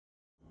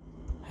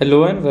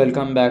Hello and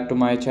welcome back to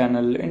my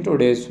channel. In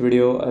today's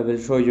video, I will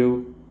show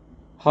you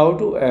how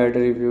to add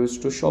reviews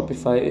to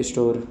Shopify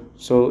store.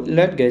 So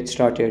let's get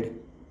started.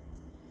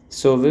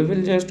 So we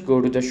will just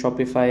go to the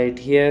Shopify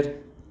here.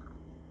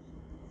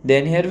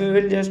 Then here we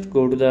will just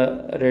go to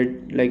the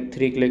red like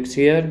 3 clicks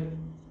here.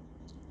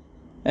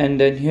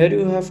 And then here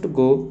you have to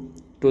go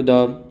to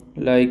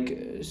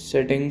the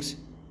settings,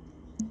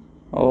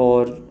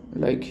 or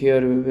like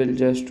here we will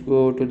just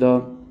go to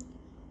the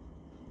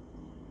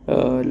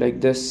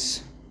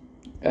this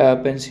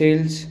app and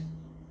sales,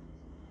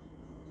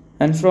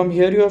 and from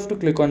here you have to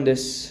click on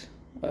this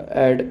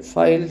add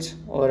files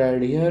or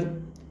add here.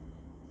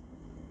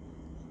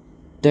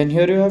 Then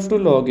here you have to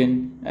log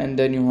in, and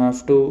then you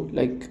have to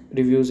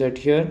reviews at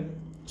here.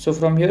 So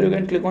from here you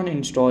can click on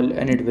install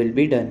and it will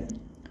be done.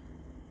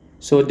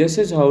 So this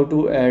is how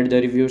to add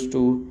the reviews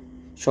to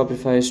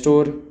Shopify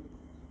store.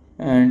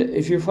 And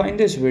if you find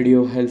this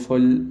video helpful,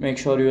 make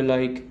sure you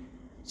like,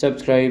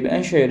 subscribe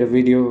and share the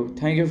video.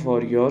 Thank you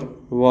for your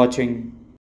watching.